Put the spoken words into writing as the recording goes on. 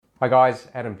Hi guys,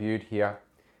 Adam Bude here.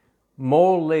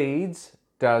 More leads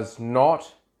does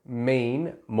not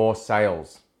mean more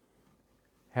sales.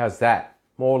 How's that?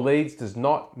 More leads does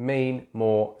not mean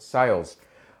more sales.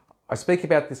 I speak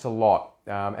about this a lot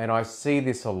and I see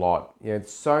this a lot.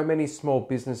 So many small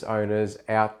business owners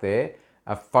out there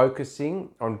are focusing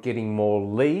on getting more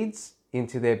leads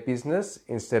into their business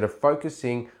instead of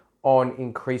focusing on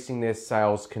increasing their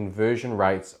sales conversion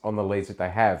rates on the leads that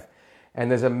they have. And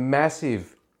there's a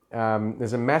massive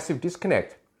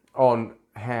disconnect on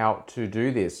how to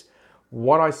do this.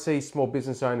 What I see small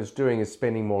business owners doing is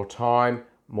spending more time,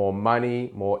 more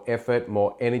money, more effort,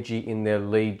 more energy in their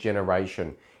lead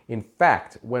generation. In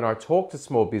fact, when I talk to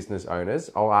small business owners,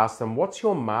 I'll ask them, what's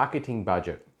your marketing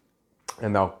budget?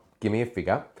 And they'll give me a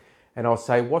figure. And I'll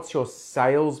say, what's your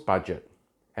sales budget?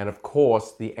 And of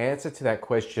course, the answer to that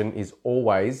question is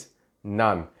always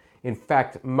none. In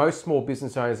fact, most small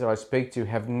business owners that I speak to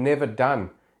have never done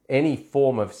any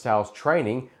form of sales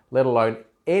training, let alone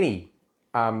any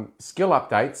skill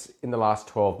updates in the last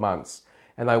 12 months.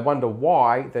 And they wonder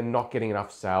why they're not getting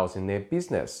enough sales in their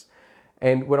business.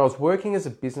 And when I was working as a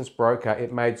business broker,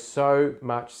 it made so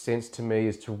much sense to me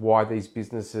as to why these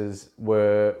businesses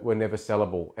were never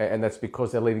sellable. And that's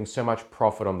because they're leaving so much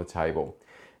profit on the table.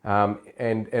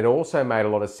 And it also made a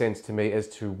lot of sense to me as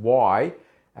to why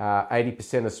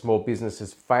 80% of small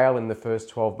businesses fail in the first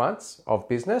 12 months of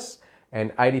business,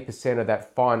 and 80% of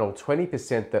that final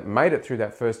 20% that made it through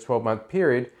that first 12-month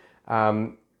period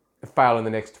fail in the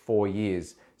next 4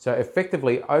 years. So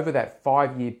effectively, over that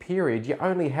 5-year period, you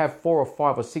only have 4 or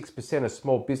 5 or 6% of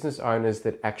small business owners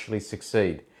that actually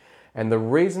succeed. And the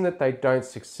reason that they don't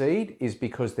succeed is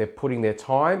because they're putting their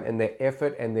time and their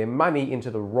effort and their money into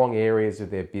the wrong areas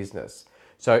of their business.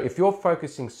 So if you're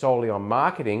focusing solely on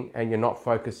marketing and you're not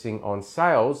focusing on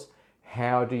sales,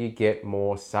 how do you get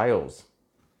more sales?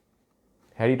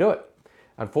 How do you do it?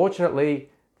 Unfortunately,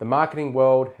 the marketing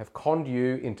world have conned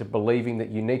you into believing that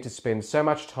you need to spend so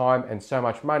much time and so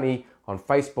much money on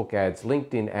Facebook ads,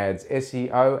 LinkedIn ads,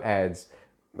 SEO ads,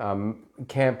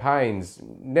 campaigns,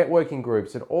 networking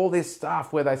groups, and all this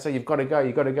stuff where they say you've got to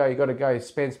go,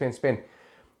 spend.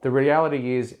 The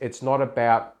reality is it's not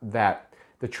about that.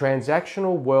 The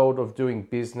transactional world of doing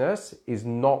business is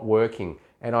not working.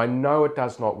 And I know it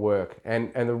does not work.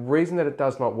 And the reason that it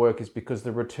does not work is because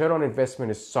the return on investment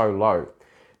is so low.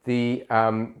 The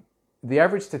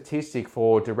average statistic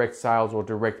for direct sales or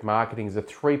direct marketing is a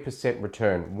 3%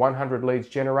 return. 100 leads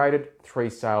generated,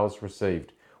 3 sales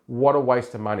received. What a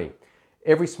waste of money.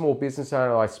 Every small business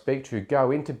owner I speak to go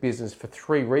into business for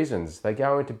 3 reasons. They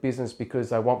go into business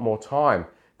because they want more time.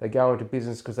 They go into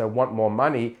business because they want more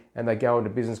money, and they go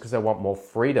into business because they want more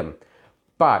freedom.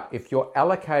 But if you're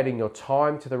allocating your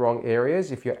time to the wrong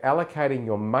areas, if you're allocating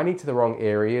your money to the wrong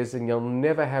areas, then you'll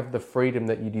never have the freedom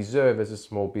that you deserve as a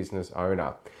small business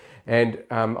owner. And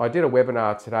I did a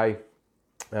webinar today.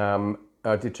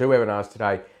 I did 2 webinars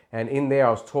today. And in there, I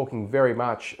was talking very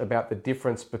much about the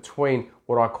difference between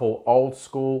what I call old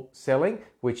school selling,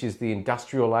 which is the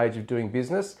industrial age of doing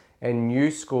business, and new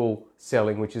school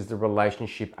selling, which is the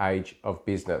relationship age of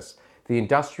business. The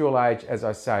industrial age, as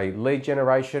I say, lead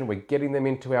generation, we're getting them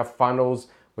into our funnels,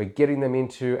 we're getting them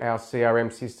into our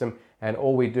CRM system, and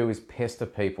all we do is pester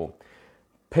people.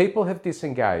 People have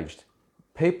disengaged.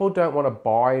 People don't want to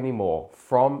buy anymore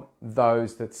from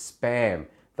those that spam.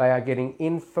 They are getting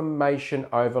information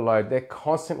overload. They're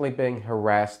constantly being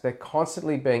harassed. They're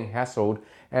constantly being hassled.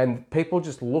 And people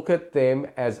just look at them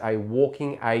as a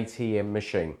walking ATM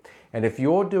machine. And if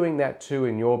you're doing that too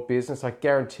in your business, I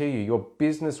guarantee you, your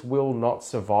business will not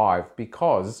survive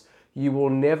because you will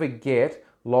never get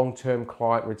long-term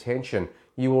client retention.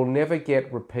 You will never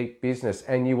get repeat business,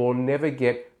 and you will never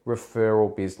get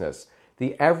referral business.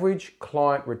 The average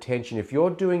client retention, if you're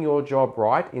doing your job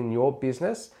right in your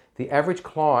business, the average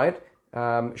client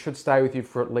should stay with you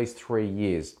for at least 3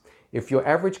 years. If your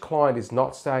average client is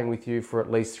not staying with you for at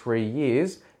least 3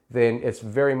 years, then it's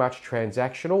very much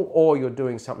transactional, or you're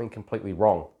doing something completely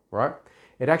wrong, right?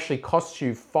 It actually costs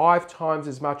you 5 times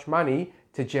as much money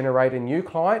to generate a new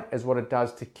client as what it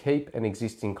does to keep an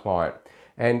existing client.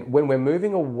 And when we're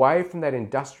moving away from that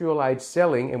industrial age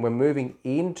selling and we're moving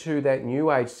into that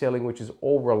new age selling, which is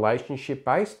all relationship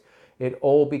based, it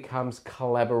all becomes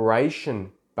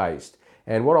collaboration based.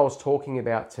 And what I was talking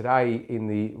about today in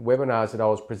the webinars that I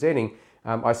was presenting,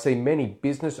 I see many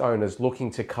business owners looking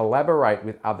to collaborate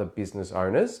with other business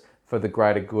owners for the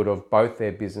greater good of both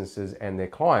their businesses and their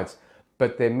clients.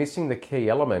 But they're missing the key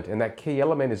element, and that key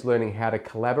element is learning how to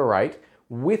collaborate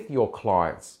with your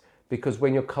clients. Because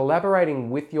when you're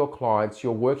collaborating with your clients,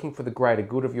 you're working for the greater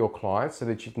good of your clients so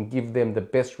that you can give them the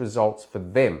best results for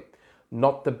them,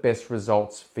 not the best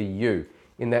results for you.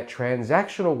 In that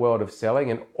transactional world of selling,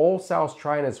 and all sales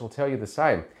trainers will tell you the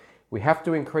same, we have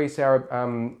to increase our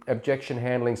objection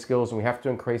handling skills and we have to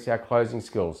increase our closing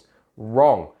skills.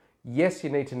 Wrong. Yes, you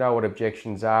need to know what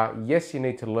objections are. Yes, you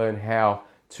need to learn how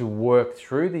to work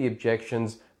through the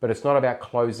objections, but it's not about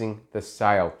closing the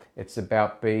sale. It's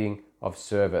about being of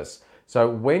service. So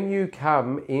when you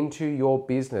come into your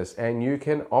business and you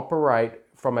can operate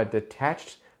from a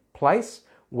detached place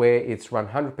where it's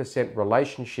 100%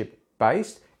 relationship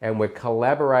based and we're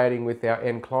collaborating with our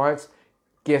end clients,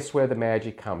 guess where the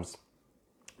magic comes?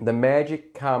 The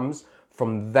magic comes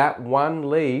from that one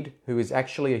lead who is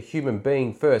actually a human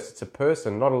being first. It's a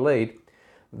person, not a lead.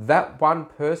 That one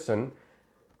person,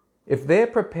 if they're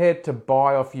prepared to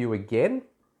buy off you again,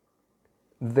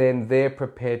 then they're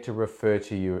prepared to refer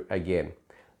to you again.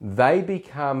 They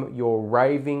become your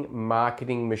raving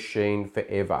marketing machine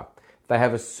forever. They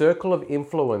have a circle of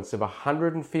influence of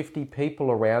 150 people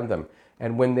around them.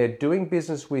 And when they're doing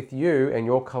business with you and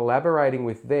you're collaborating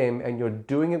with them and you're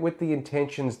doing it with the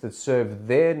intentions that serve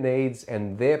their needs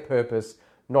and their purpose,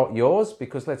 not yours,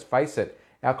 because let's face it,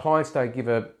 our clients don't give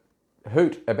a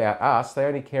hoot about us. They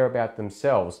only care about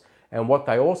themselves. And what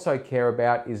they also care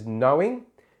about is knowing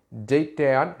deep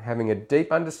down, having a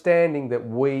deep understanding that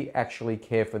we actually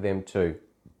care for them too.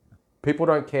 People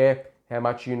don't care how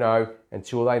much you know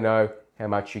until they know how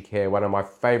much you care. One of my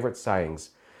favorite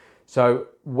sayings. So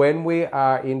when we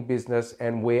are in business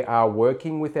and we are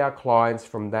working with our clients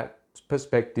from that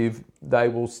perspective, they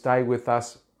will stay with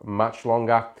us much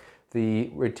longer.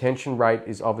 The retention rate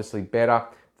is obviously better.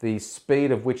 The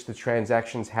speed of which the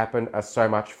transactions happen are so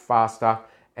much faster,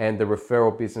 and the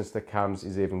referral business that comes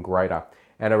is even greater.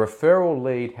 And a referral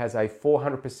lead has a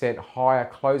 400% higher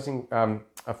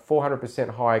a 400%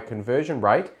 higher conversion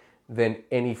rate than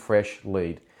any fresh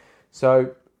lead.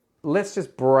 So let's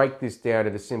just break this down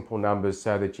into simple numbers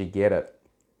so that you get it.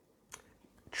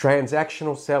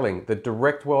 Transactional selling, the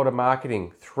direct world of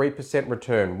marketing, 3%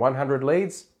 return, 100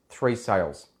 leads, 3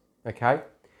 sales, okay?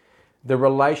 The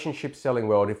relationship selling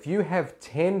world, if you have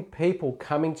 10 people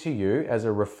coming to you as a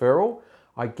referral,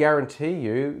 I guarantee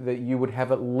you that you would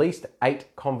have at least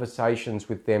 8 conversations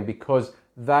with them because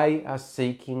they are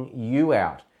seeking you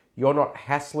out. You're not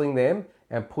hassling them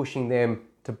and pushing them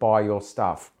to buy your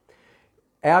stuff.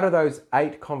 Out of those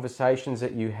 8 conversations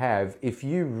that you have, if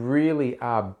you really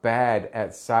are bad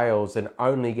at sales and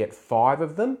only get 5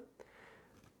 of them,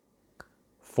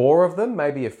 4 of them,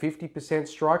 maybe a 50%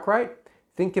 strike rate,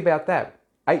 think about that.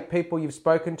 8 people you've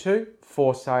spoken to,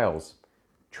 4 sales.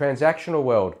 Transactional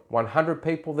world, 100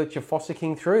 people that you're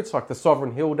fossicking through. It's like the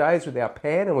Sovereign Hill days with our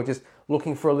pan and we're just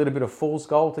looking for a little bit of fool's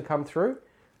gold to come through.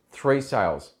 3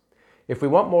 sales. If we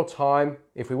want more time,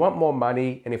 if we want more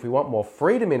money, and if we want more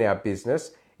freedom in our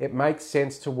business, it makes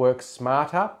sense to work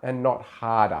smarter and not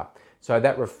harder. So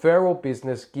that referral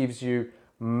business gives you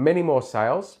many more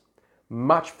sales,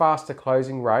 much faster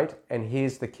closing rate, and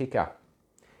here's the kicker.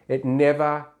 It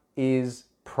never is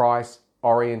price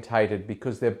orientated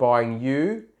because they're buying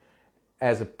you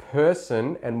as a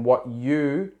person and what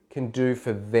you can do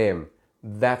for them.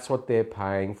 That's what they're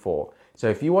paying for. So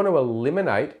if you want to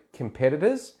eliminate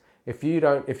competitors, if you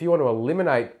want to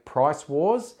eliminate price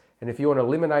wars, and if you want to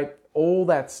eliminate all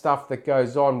that stuff that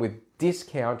goes on with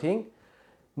discounting,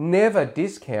 never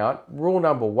discount. Rule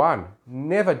number 1,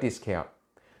 never discount.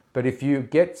 But if you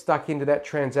get stuck into that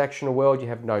transactional world, you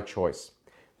have no choice.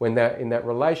 When they're in that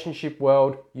relationship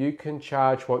world, you can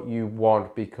charge what you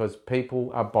want because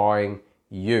people are buying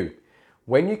you.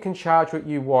 When you can charge what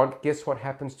you want, guess what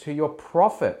happens to your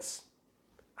profits?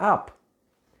 Up.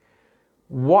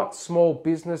 What small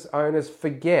business owners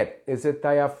forget is that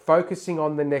they are focusing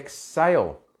on the next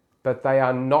sale, but they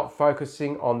are not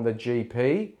focusing on the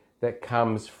GP that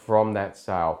comes from that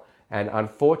sale. And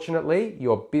unfortunately,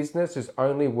 your business is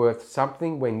only worth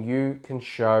something when you can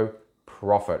show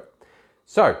profit.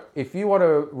 So if you want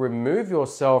to remove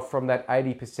yourself from that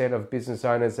 80% of business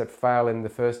owners that fail in the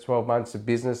first 12 months of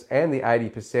business and the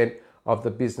 80% of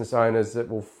the business owners that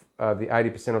will, the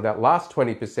 80% of that last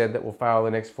 20% that will fail in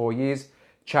the next 4 years,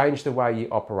 change the way you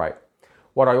operate.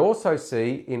 What I also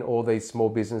see in all these small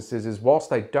businesses is whilst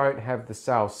they don't have the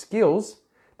sales skills,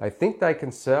 they think they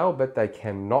can sell, but they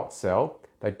cannot sell.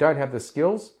 They don't have the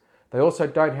skills. They also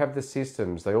don't have the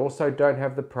systems. They also don't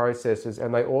have the processes,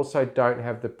 and they also don't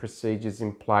have the procedures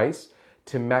in place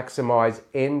to maximize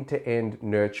end-to-end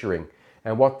nurturing.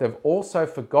 And what they've also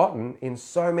forgotten in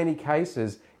so many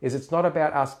cases is it's not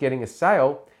about us getting a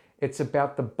sale, it's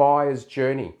about the buyer's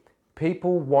journey.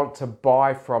 People want to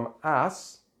buy from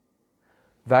us.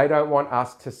 They don't want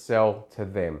us to sell to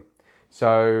them.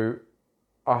 So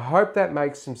I hope that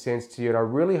makes some sense to you, and I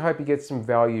really hope you get some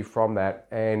value from that.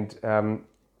 And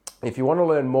if you want to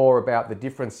learn more about the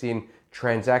difference in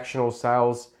transactional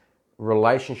sales,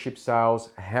 relationship sales,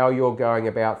 how you're going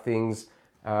about things,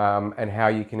 and how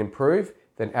you can improve,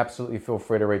 then absolutely feel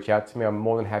free to reach out to me. I'm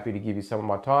more than happy to give you some of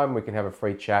my time. We can have a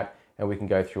free chat and we can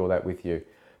go through all that with you.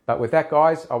 But with that,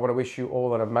 guys, I want to wish you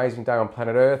all an amazing day on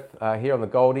planet Earth. Here on the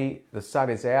Goldie, the sun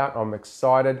is out. I'm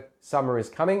excited. Summer is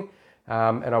coming.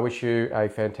 And I wish you a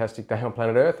fantastic day on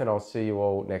planet Earth, and I'll see you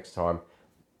all next time.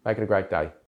 Make it a great day.